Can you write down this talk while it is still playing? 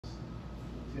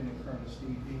Lieutenant Colonel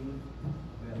Steve Healey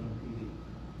of LMPD.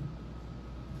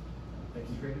 I think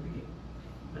he's ready to begin.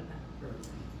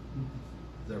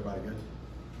 Is everybody good?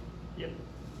 Yep.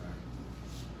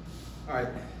 All right.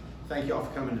 Thank you all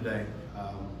for coming today.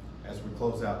 As we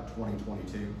close out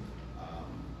 2022, I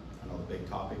know the big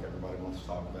topic everybody wants to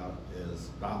talk about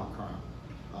is violent crime.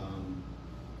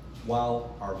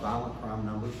 While our violent crime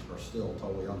numbers are still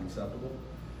totally unacceptable,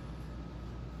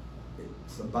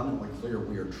 it's abundantly clear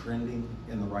we are trending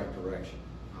in the right direction.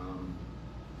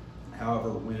 However,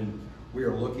 when we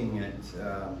are looking at,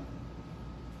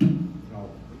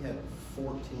 we had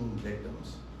 14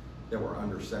 victims that were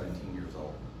under 17 years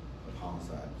old of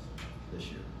homicides this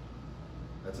year.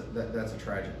 That's a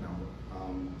tragic number.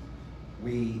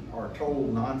 We are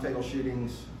told non-fatal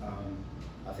shootings,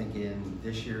 I think in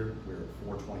this year we're at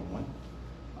 421,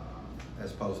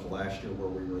 as opposed to last year where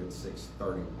we were at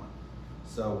 631.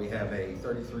 So we have a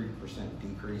 33%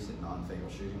 decrease in non-fatal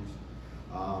shootings.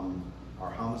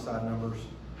 Our homicide numbers,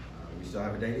 we still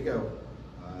have a day to go,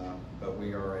 but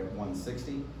we are at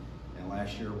 160, and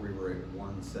last year we were at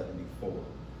 174.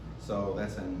 So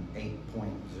that's an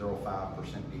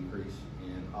 8.05% decrease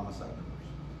in homicide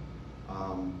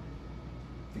numbers.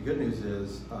 The good news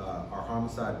is our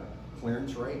homicide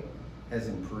clearance rate has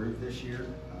improved this year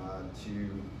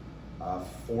to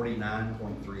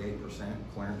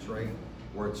 49.38% clearance rate,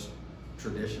 where it's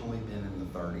traditionally been in the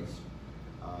 30s.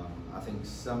 I think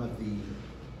some of the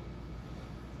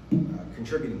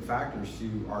contributing factors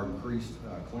to our increased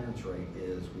clearance rate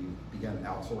is we've begun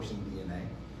outsourcing DNA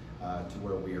to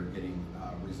where we are getting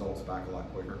results back a lot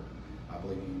quicker. I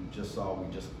believe you just saw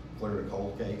we just cleared a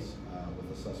cold case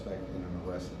with a suspect in an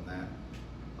arrest in that.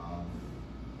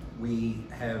 We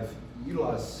have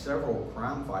utilized several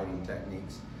crime fighting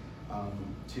techniques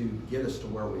to get us to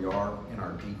where we are in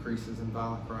our decreases in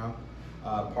violent crime.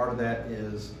 Part of that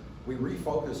is we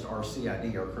refocused our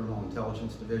CID, our Criminal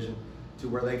Intelligence Division, to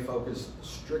where they focus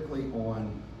strictly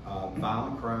on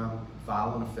violent crime,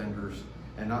 violent offenders,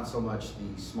 and not so much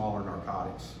the smaller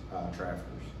narcotics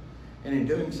traffickers. And in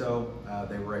doing so,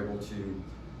 they were able to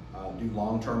do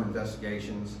long-term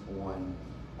investigations on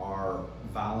our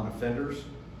violent offenders,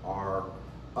 our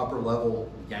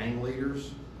upper-level gang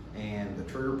leaders, and the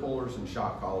trigger pullers and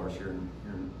shot callers here in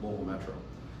Louisville Metro.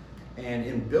 And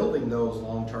in building those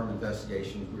long-term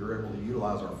investigations, we were able to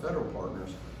utilize our federal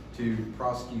partners to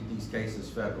prosecute these cases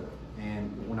federally.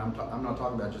 And when I'm not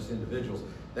talking about just individuals,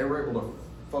 they were able to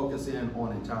focus in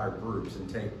on entire groups and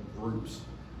take groups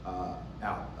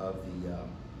out of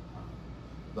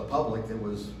the public that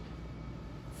was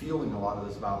fueling a lot of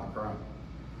this violent crime.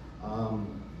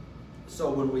 So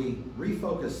when we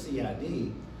refocus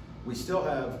CID, we still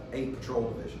have 8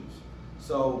 patrol divisions.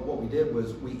 So what we did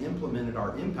was we implemented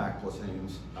our impact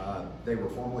platoons. They were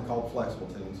formerly called flex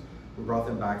platoons. We brought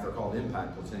them back, they're called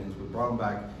impact platoons. We brought them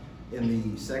back in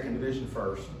the 2nd Division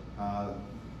first,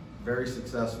 very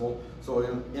successful. So we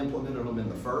implemented them in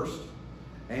the 1st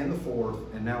and the 4th,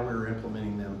 and now we're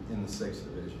implementing them in the 6th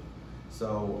Division.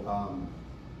 So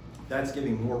that's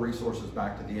giving more resources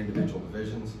back to the individual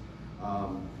divisions.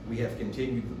 We have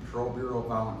continued the Patrol Bureau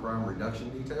Violent Crime Reduction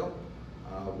Detail,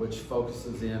 which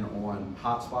focuses in on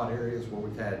hotspot areas where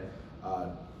we've had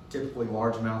typically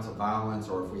large amounts of violence,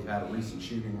 or if we've had a recent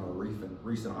shooting or a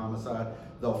recent homicide,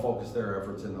 they'll focus their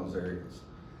efforts in those areas.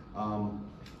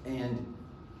 And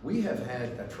we have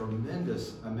had a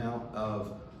tremendous amount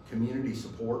of community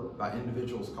support by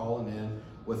individuals calling in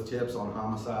with tips on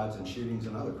homicides and shootings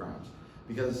and other crimes.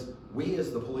 Because we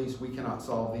as the police, we cannot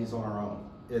solve these on our own.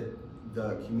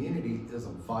 The community is a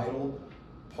vital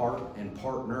part and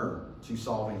partner to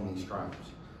solving these crimes.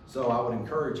 So I would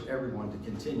encourage everyone to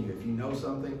continue. If you know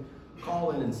something,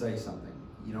 call in and say something.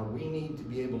 You know, we need to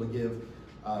be able to give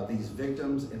these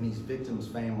victims and these victims'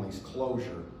 families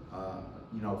closure,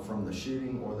 from the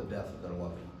shooting or the death of their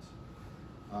loved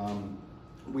ones.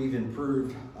 We've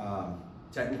improved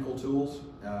technical tools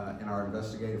in our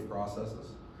investigative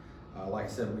processes. Like I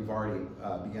said, we've already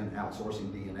begun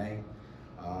outsourcing DNA,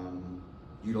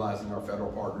 utilizing our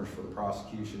federal partners for the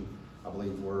prosecution. I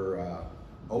believe we're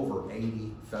over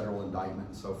 80 federal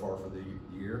indictments so far for the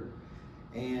year.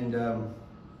 And,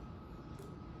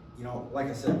 like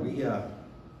I said,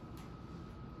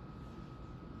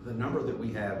 the number that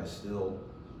we have is still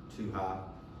too high,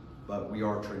 but we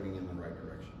are trending in the right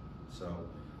direction. So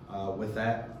with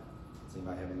that, does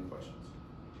anybody have any questions?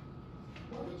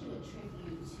 What would you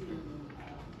attribute to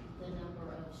the number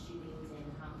of shootings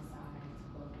and homicides,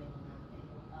 both fatal and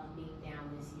non-fatal, being down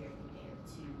this year compared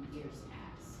to years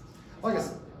past?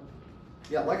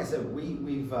 Like I said,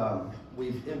 we've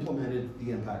implemented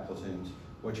the impact platoons,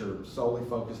 which are solely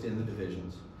focused in the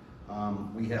divisions.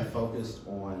 We have focused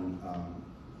on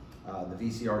the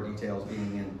VCR details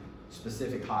being in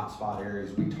specific hotspot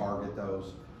areas. We target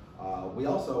those. We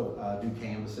also do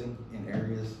canvassing in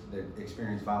areas that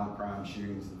experience violent crime,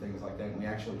 shootings, and things like that. And we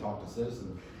actually talk to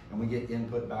citizens, and we get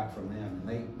input back from them.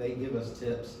 And they give us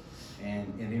tips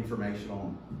and information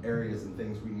on areas and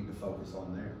things we need to focus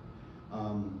on there.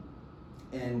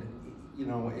 And you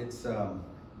know, it's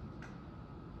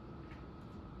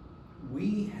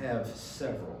we have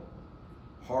several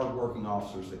hardworking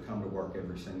officers that come to work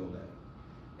every single day,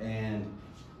 and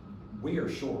we are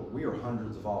short. We are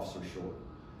hundreds of officers short.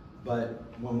 But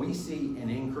when we see an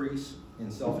increase in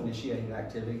self-initiated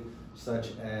activity,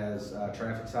 such as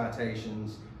traffic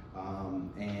citations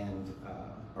and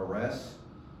arrests,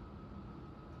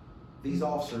 these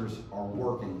officers are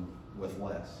working with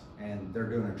less, and they're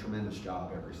doing a tremendous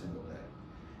job every single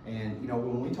day. And you know,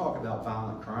 when we talk about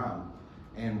violent crime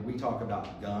and we talk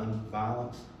about gun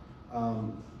violence,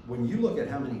 when you look at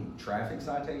how many traffic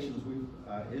citations we've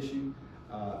issued,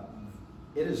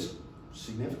 it is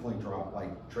significantly dropped,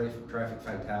 like traffic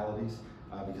fatalities,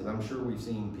 because I'm sure we've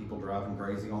seen people driving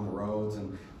crazy on the roads,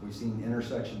 and we've seen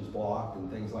intersections blocked and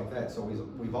things like that. So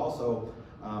we've also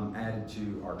added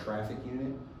to our traffic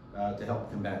unit to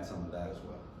help combat some of that as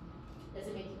well. Does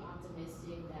it make you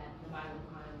optimistic that the violent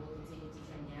crime will continue to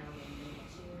trend down in the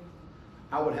next year?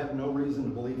 I would have no reason to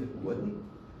believe it wouldn't,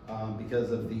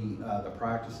 because of the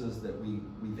practices that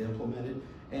we've implemented.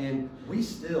 And we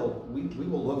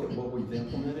will look at what we've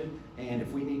implemented, and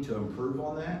if we need to improve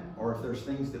on that, or if there's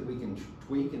things that we can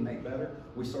tweak and make better,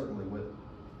 we certainly will.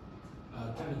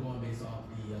 Kind of going based off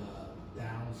the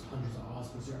downs, hundreds of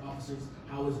officers,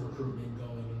 how is recruitment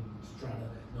going, and to try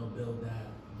to build that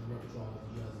repertoire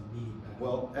that you guys need back?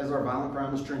 Well, as our violent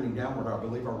crime is trending downward, I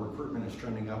believe our recruitment is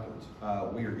trending upwards.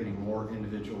 We are getting more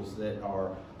individuals that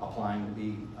are applying to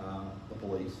be the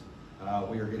police.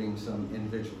 We are getting some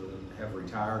individuals that have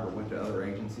retired or went to other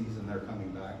agencies, and they're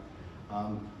coming back.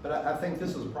 But I think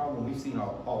this is a problem we've seen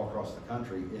all across the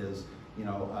country is, you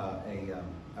know, a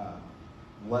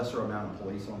lesser amount of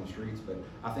police on the streets, but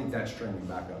I think that's trending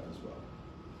back up as well.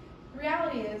 The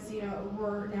reality is, you know,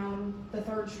 we're now in the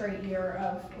third straight year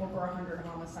of over 100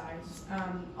 homicides.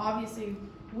 Obviously,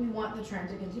 we want the trend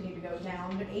to continue to go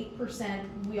down, but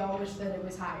 8%, we all wish that it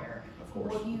was higher. Of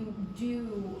course. What you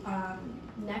do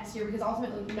next year, because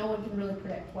ultimately no one can really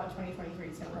predict what 2023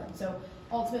 is going to hold. So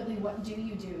ultimately, what do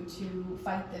you do to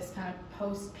fight this kind of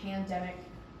post-pandemic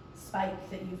spike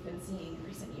that you've been seeing in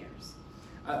recent years?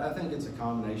 I think it's a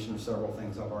combination of several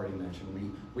things I've already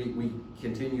mentioned. We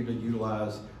continue to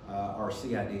utilize our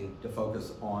CID to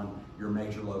focus on your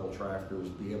major level traffickers,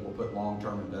 be able to put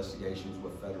long-term investigations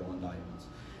with federal indictments.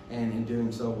 And in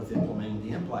doing so, with implementing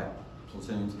the impact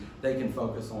platoons, they can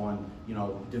focus on, you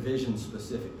know,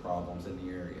 division-specific problems in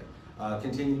the area.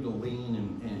 Continue to lean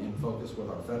and focus with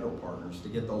our federal partners to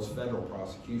get those federal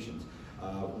prosecutions.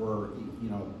 Where,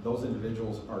 you know, those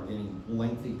individuals are getting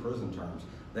lengthy prison terms.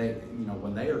 They, you know,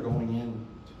 when they are going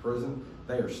into prison,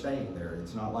 they are staying there.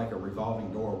 It's not like a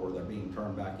revolving door where they're being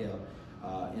turned back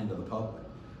out into the public.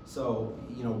 So,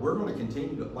 you know, we're going to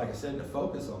continue to, like I said, to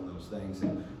focus on those things,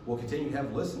 and we'll continue to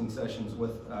have listening sessions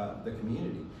with the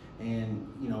community, and,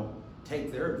 you know,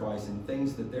 take their advice and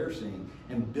things that they're seeing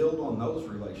and build on those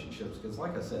relationships. Because,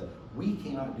 like I said, we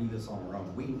cannot do this on our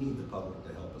own. We need the public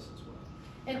to help us as well.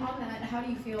 And on that, how do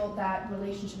you feel that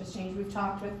relationship has changed? We've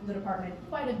talked with the department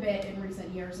quite a bit in recent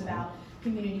years about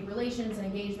community relations and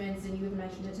engagements, and you have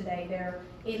mentioned it today. Their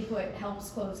input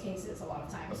helps close cases a lot of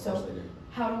times. Of course they do.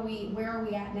 How do we, where are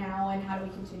we at now, and how do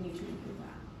we continue to improve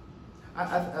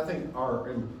that? I think our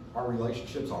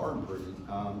relationships are improving.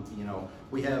 You know,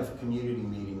 we have community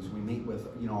meetings. We meet with,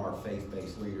 you know, our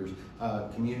faith-based leaders,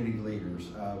 community leaders.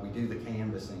 We do the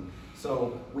canvassing.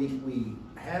 So we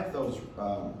have those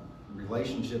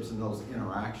relationships and those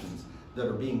interactions that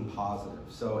are being positive.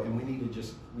 So, and we need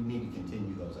to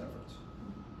continue those efforts.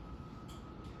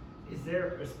 Is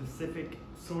there a specific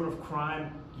sort of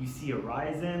crime you see a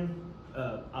rise in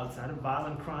outside of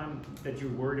violent crime that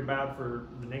you're worried about for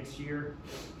the next year?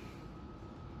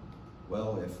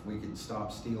 Well, if we could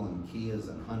stop stealing Kias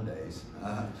and Hyundais,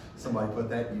 somebody put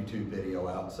that YouTube video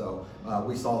out. So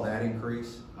we saw that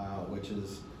increase, which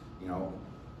is, you know,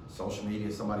 social media,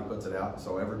 somebody puts it out,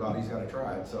 so everybody's got to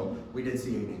try it. So we did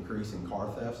see an increase in car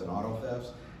thefts and auto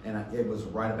thefts, and it was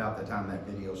right about the time that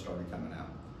video started coming out.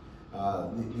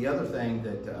 The other thing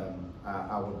that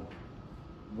I would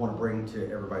want to bring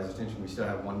to everybody's attention, we still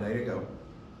have 1 day to go.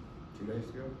 2 days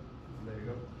to go? 1 day to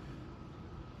go?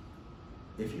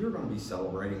 If you're going to be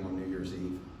celebrating on New Year's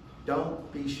Eve, don't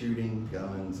be shooting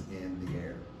guns in the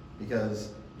air,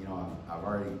 because You know, I've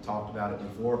already talked about it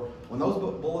before. When those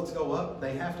bullets go up,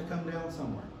 they have to come down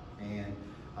somewhere. And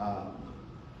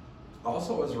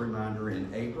also as a reminder,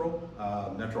 in April,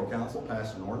 Metro Council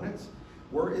passed an ordinance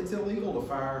where it's illegal to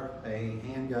fire a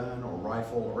handgun or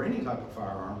rifle or any type of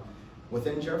firearm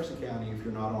within Jefferson County if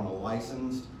you're not on a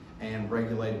licensed and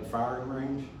regulated firing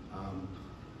range.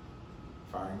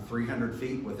 Firing 300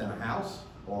 feet within a house,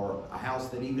 or a house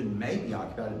that even may be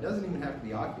occupied. It doesn't even have to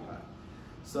be occupied.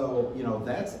 So, you know,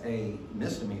 that's a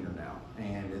misdemeanor now,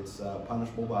 and it's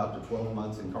punishable by up to 12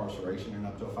 months incarceration and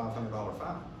up to a $500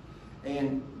 fine.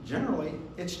 And generally,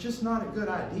 it's just not a good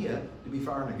idea to be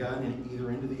firing a gun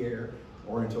either into the air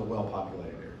or into a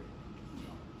well-populated area.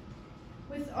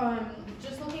 With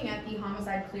just looking at the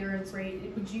homicide clearance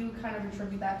rate, would you kind of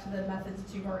attribute that to the methods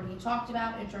that you've already talked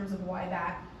about in terms of why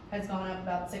that has gone up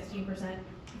about 16%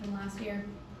 from last year?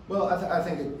 Well, I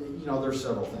think you know, there's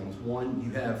several things. One,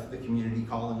 you have the community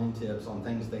calling in tips on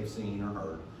things they've seen or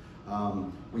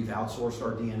heard. We've outsourced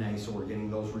our DNA, so we're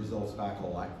getting those results back a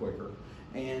lot quicker.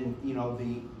 And you know,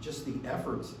 just the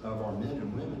efforts of our men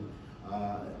and women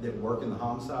that work in the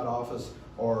homicide office,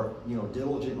 or you know,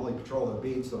 diligently patrol their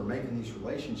beats, that are making these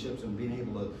relationships and being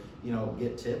able to, you know,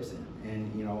 get tips in.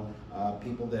 And you know,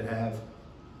 people that have,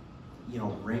 you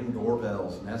know, Ring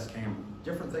doorbells, Nest Cam,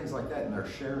 different things like that, and they're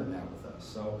sharing that with us.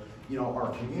 So, you know,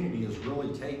 our community is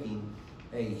really taking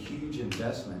a huge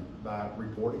investment by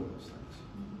reporting those things.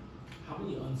 How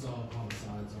many unsolved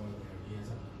homicides are there? Do you guys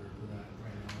have a number for that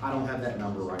right now? I don't have that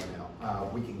number right now.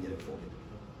 We can get it for you.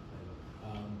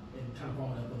 And kind of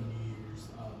following up on the New Year's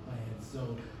plans.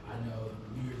 So I know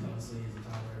New Year's obviously is a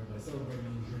time where everybody's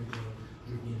celebrating,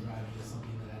 drinking and driving is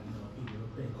something that, you know, people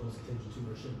are paying close attention to,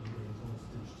 or should be paying close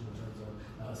attention to in terms of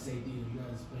safety. Are you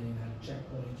guys planning to have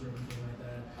checkpoints or anything like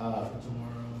that for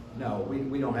tomorrow? No,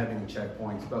 we don't have any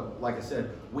checkpoints, but like I said,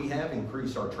 we have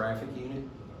increased our traffic unit.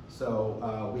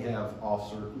 So we have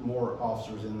more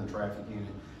officers in the traffic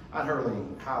unit. I'd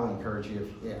highly encourage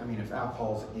you, if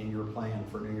alcohol's in your plan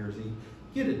for New Year's Eve,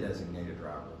 get a designated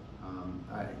driver.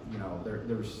 You know,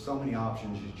 there's so many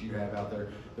options that you have out there.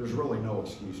 There's really no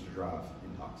excuse to drive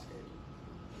intoxicated.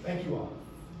 Thank you all.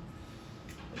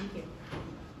 Thank you.